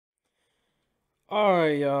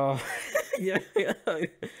Alright, y'all. Yeah.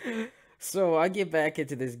 So I get back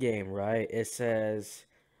into this game, right? It says,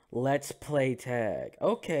 let's play tag.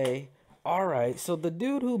 Okay. Alright, so the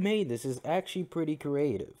dude who made this is actually pretty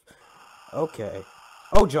creative. Okay.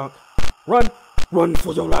 Oh, junk. Run! Run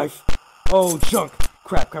for your life! Oh, junk!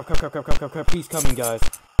 Crap, crap, crap, crap, crap, crap, crap, crap. He's coming, guys.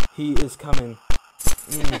 He is coming.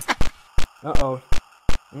 Uh-oh.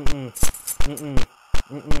 Mm-mm. Mm-mm.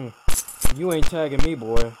 Mm-mm. You ain't tagging me,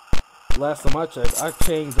 boy. Last time I checked, I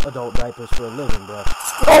changed adult diapers for a living, bro.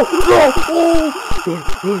 Oh! No! Oh!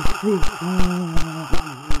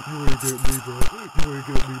 You ain't get me, bro. You ain't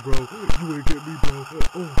get me, bro. You ain't get me, bro.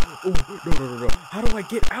 Oh! No. How do I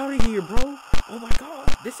get out of here, bro? Oh my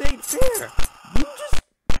god. This ain't fair. You just...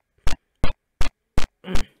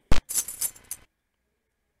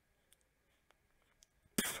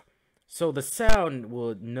 So the sound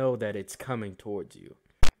will know that it's coming towards you.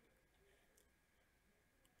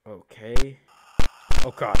 Okay.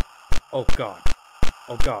 Oh god. Oh god.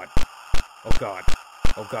 Oh god. Oh god.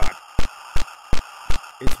 Oh god.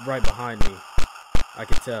 It's right behind me. I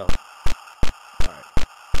can tell. Alright.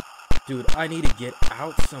 Dude, I need to get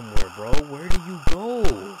out somewhere, bro. Where do you go?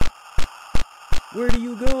 Where do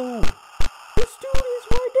you go? This dude is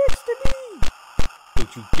right next to me.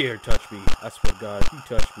 Don't you dare touch me. I swear to God, if you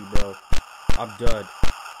touch me, bro, I'm done.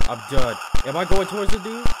 I'm done. Am I going towards the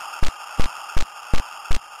dude?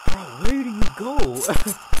 Bro, where do you go?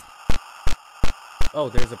 Oh,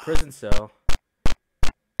 there's a prison cell.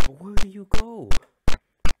 But where do you go?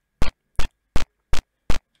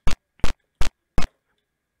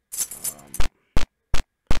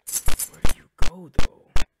 Where do you go, though?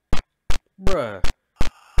 Bruh.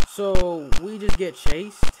 So, we just get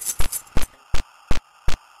chased?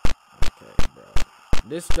 Okay, bro.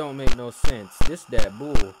 This don't make no sense. This that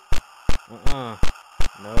bull.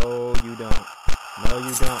 No, you don't. No,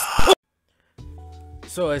 you don't.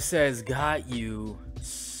 So it says, got you.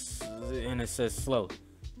 And it says slow.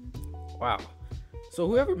 Wow. So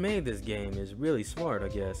whoever made this game is really smart, I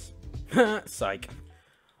guess. Psych.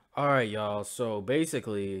 Alright, y'all. So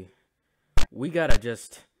basically, we gotta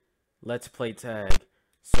just... Let's play tag.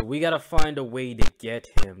 So we gotta find a way to get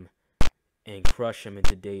him and crush him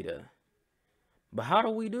into data. But how do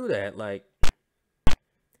we do that? Like...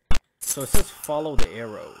 So it says follow the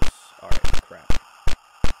arrows. Alright, crap.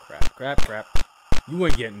 You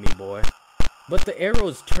ain't getting me, boy. But the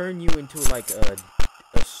arrows turn you into like a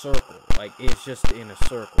circle. Like it's just in a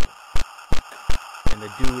circle. And the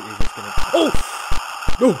dude is just gonna... Oh!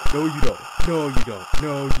 No, you don't. No, you don't.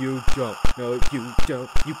 No, you don't. No, you don't.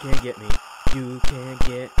 You can't get me. You can't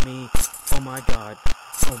get me. Oh my god.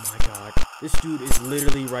 Oh my god. This dude is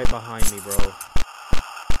literally right behind me, bro.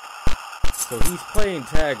 So he's playing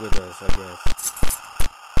tag with us, I guess.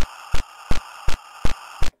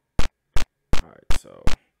 Alright, so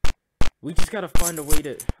we just gotta find a way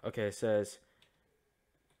to... Okay, it says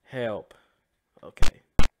help. Okay.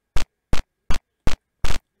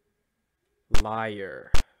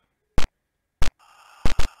 Liar.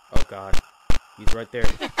 Oh god. He's right there.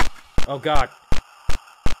 Oh god.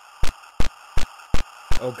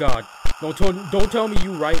 Oh god. Don't tell me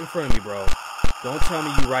you right in front of me, bro. Don't tell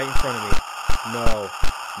me you right in front of me. No.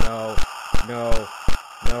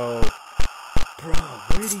 Bro,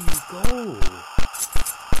 where do you go?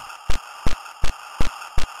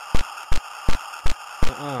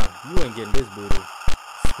 You ain't getting this booty.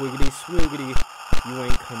 Swiggity. You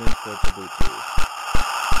ain't coming for Tabutu.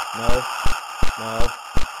 No.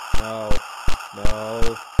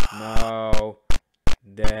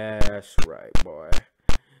 That's right, boy.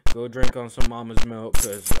 Go drink on some mama's milk,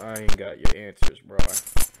 cause I ain't got your answers, bro.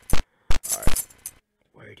 Alright.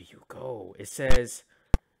 Where do you go? It says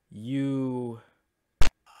you...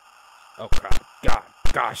 Oh crap.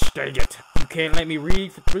 Gosh dang it. You can't let me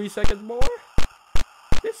read for 3 seconds more?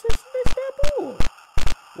 This that bull.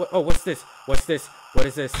 What? Oh, what's this? What is this?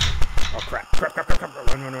 Oh crap.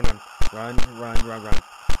 Run.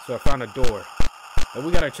 So I found a door. And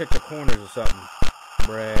we gotta check the corners or something.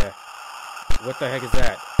 Bruh. What the heck is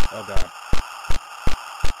that? Oh god.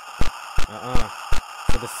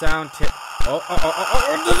 So the sound tip. Oh.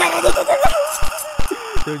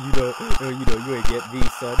 No, you don't. You ain't get me,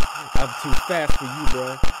 son. I'm too fast for you,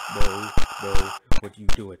 bro. No. What you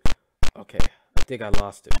doing? Okay. I think I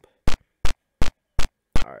lost him.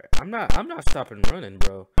 Alright. I'm not stopping running,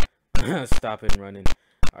 bro. Stopping running.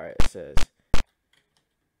 Alright, it says.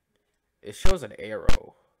 It shows an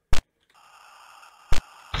arrow.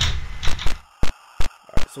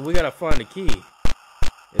 Alright, so we gotta find the key.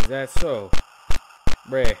 Is that so?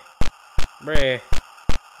 Bruh.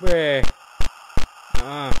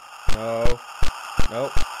 No.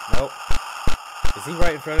 Nope. Is he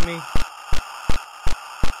right in front of me?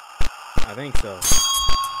 I think so.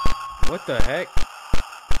 What the heck?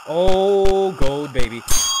 Oh, gold, baby.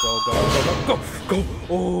 Go, go, go, go, go, go.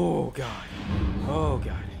 Oh, God. Oh,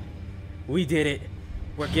 God. We did it.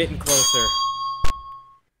 We're getting closer.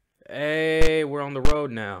 Hey, we're on the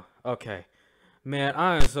road now. Okay. Man,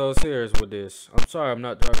 I am so serious with this. I'm sorry I'm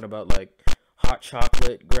not talking about, like, hot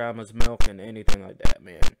chocolate, grandma's milk, and anything like that,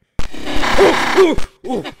 man. Ooh, ooh,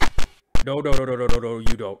 ooh. No, no, no, no, no, no, no,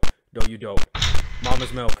 you don't. No, you don't.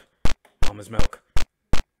 Mama's milk. Mama's milk.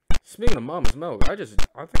 Speaking of mama's milk, I think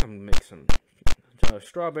I'm gonna make some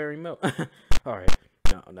strawberry milk. Alright.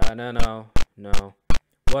 No, no, no, no. No.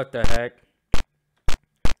 What the heck?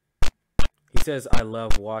 He says, I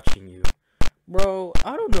love watching you. Bro,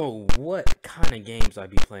 I don't know what kind of games I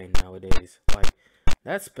be playing nowadays. Like,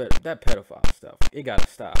 that pedophile stuff. It gotta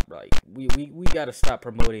stop. Like, we gotta stop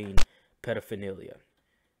promoting pedophilia.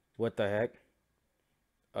 What the heck?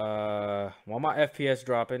 Why my FPS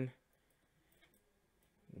dropping?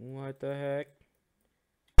 What the heck?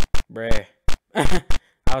 Bruh.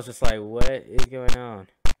 I was just like, what is going on?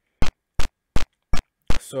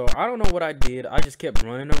 So, I don't know what I did. I just kept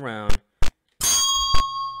running around.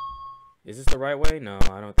 Is this the right way? No,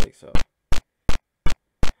 I don't think so.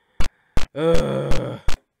 Oh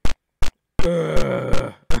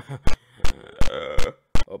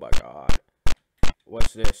my God.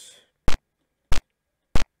 What's this?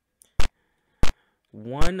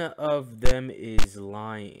 One of them is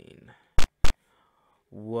lying.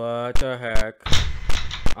 What the heck?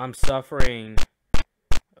 I'm suffering.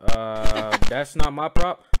 That's not my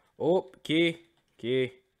prop. Oh, key.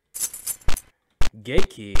 Key. Gate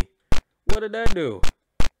key? What did that do?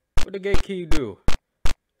 What did the gate key do?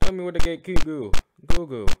 Tell me what the gate key do. Goo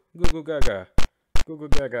goo. Goo goo gaga. Goo goo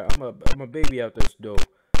gaga. I'm a baby out this door.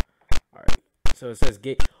 Alright. So it says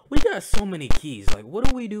gate. We got so many keys. Like, what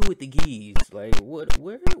do we do with the keys? Like, what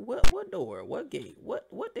door? What gate?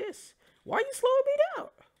 What this? Why you slowing me down?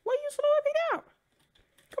 Why you slowing me down?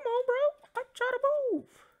 Come on, bro. I'm trying to move.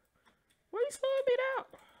 Why you slowing me down?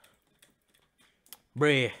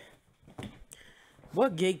 Bruh.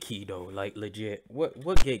 What gate key though? Like, legit.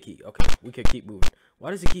 What gate key? Okay, we can keep moving.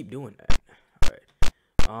 Why does it keep doing that?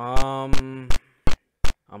 Alright.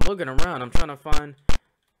 I'm looking around. I'm trying to find.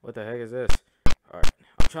 What the heck is this? Alright.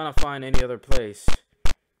 I'm trying to find any other place.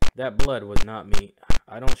 That blood was not me.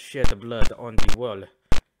 I don't shed the blood on the wall.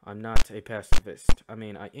 I'm not a pacifist. I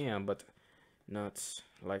mean, I am, but not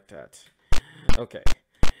like that. Okay.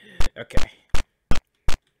 Okay.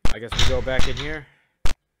 I guess we go back in here.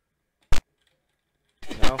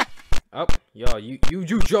 No. Oh, yo, you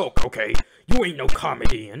joke, okay? You ain't no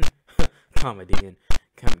comedian. Comedian.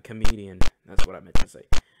 Comedian. That's what I meant to say.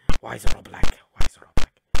 Why is it all black? Why is it all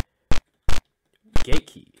black? Gate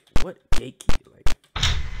key. What gate key? Like,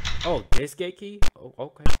 oh, this gate key? Oh,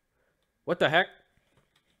 okay. What the heck?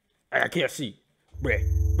 I can't see.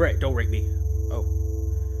 Brett, don't rate me. Oh.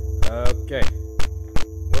 Okay.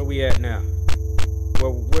 Where we at now?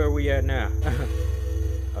 Where are we at now?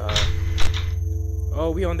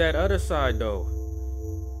 Oh, we on that other side though.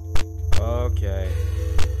 Okay.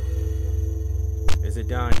 Is it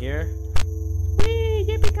down here? Wee,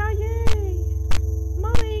 yippee-ki-yay!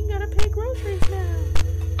 Mama ain't gotta pay groceries now.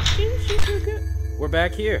 She too good. We're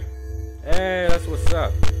back here. Hey, that's what's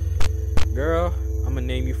up. Girl, I'm gonna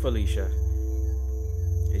name you Felicia.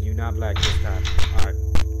 And you not black this time. Alright.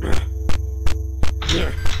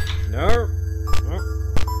 No.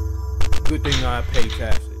 Good thing I pay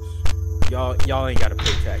taxes. Y'all ain't gotta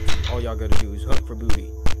pay taxes. All y'all gotta do is hook for booty.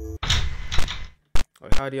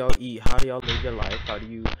 Like, how do y'all eat? How do y'all live your life? How do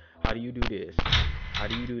you do this? How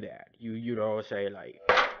do you do that? You don't say like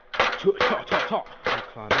talk.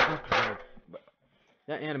 But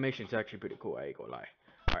that animation's actually pretty cool. I ain't gonna lie.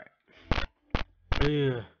 Alright.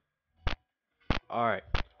 Alright.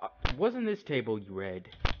 Wasn't this table red?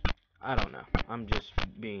 I don't know. I'm just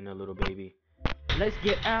being a little baby. Let's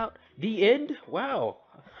get out. The end? Wow.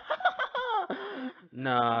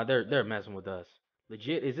 Nah, they're messing with us.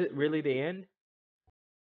 Legit, is it really the end?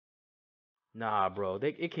 Nah, bro.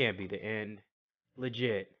 It can't be the end.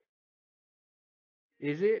 Legit.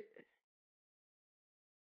 Is it?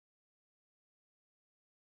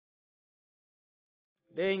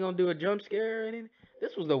 They ain't gonna do a jump scare or anything?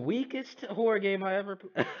 This was the weakest horror game I ever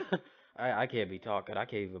played. I can't be talking. I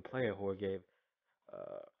can't even play a horror game.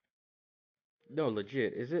 Uh, no,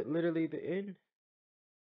 legit. Is it literally the end?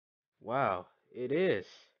 Wow, it is.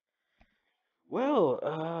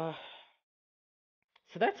 Well,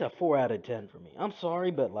 so that's a 4 out of 10 for me. I'm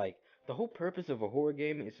sorry, but like the whole purpose of a horror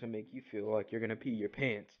game is to make you feel like you're gonna pee your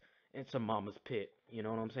pants in some mama's pit. You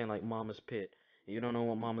know what I'm saying? Like mama's pit. You don't know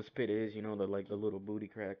what mama's spit is, you know, the like the little booty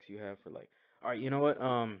cracks you have for like. All right, you know what?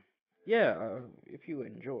 Yeah, if you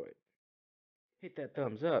enjoyed, hit that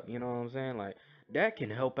thumbs up. You know what I'm saying? Like that can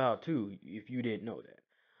help out too if you didn't know that.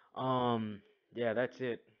 Yeah, that's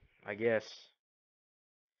it. I guess.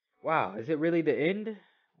 Wow, is it really the end?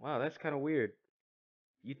 Wow, that's kind of weird.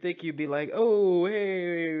 You think you'd be like, oh,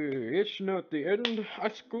 hey, it's not the end. I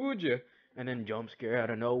screwed you. And then jump scare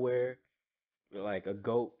out of nowhere. Like a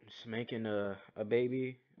goat spanking a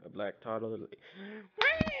baby, a black toddler. Like, wah,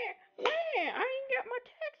 wah, I ain't got my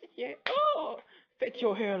taxes yet. Oh, fix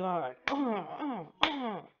your hairline.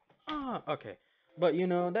 Okay, but you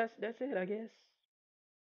know that's it, I guess.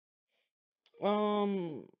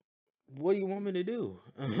 Um, what do you want me to do?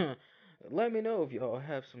 Let me know if y'all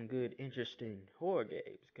have some good, interesting horror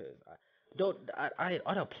games, cause I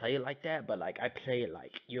don't play it like that, but like I play it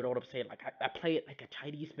like you know what I'm saying. Like I play it like a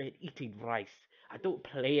Chinese man eating rice. I don't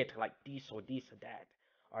play it like this or this or that.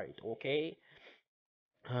 All right, okay.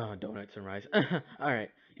 Donuts and rice. All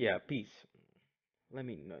right, yeah, peace. Let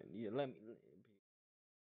me know. Yeah, let me.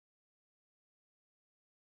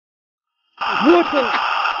 What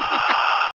the?